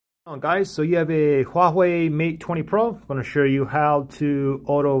Guys, so you have a Huawei Mate 20 Pro. I'm going to show you how to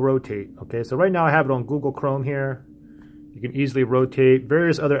auto rotate. Okay, so right now I have it on Google Chrome here. You can easily rotate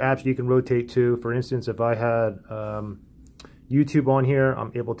various other apps you can rotate to. For instance, if I had YouTube on here,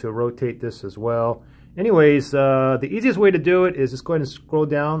 I'm able to rotate this as well. Anyways, the easiest way to do it is just go ahead and scroll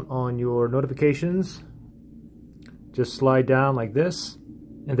down on your notifications. Just slide down like this,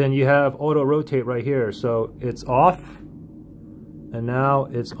 and then you have auto rotate right here. So it's off, and now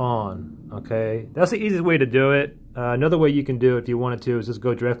it's on. Okay, that's the easiest way to do it. Another way you can do it if you wanted to is just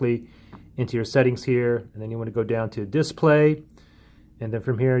go directly into your settings here, and then you want to go down to display, and then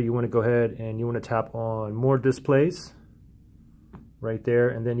from here you want to go ahead and you want to tap on more displays right there,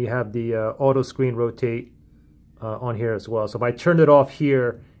 and then you have the auto screen rotate on here as well. So if I turn it off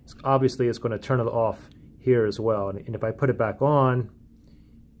here, obviously it's going to turn it off here as well, and if I put it back on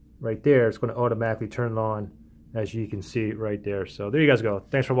right there, it's going to automatically turn it on, as you can see right there. So there you guys go.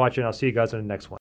 Thanks for watching. I'll see you guys in the next one.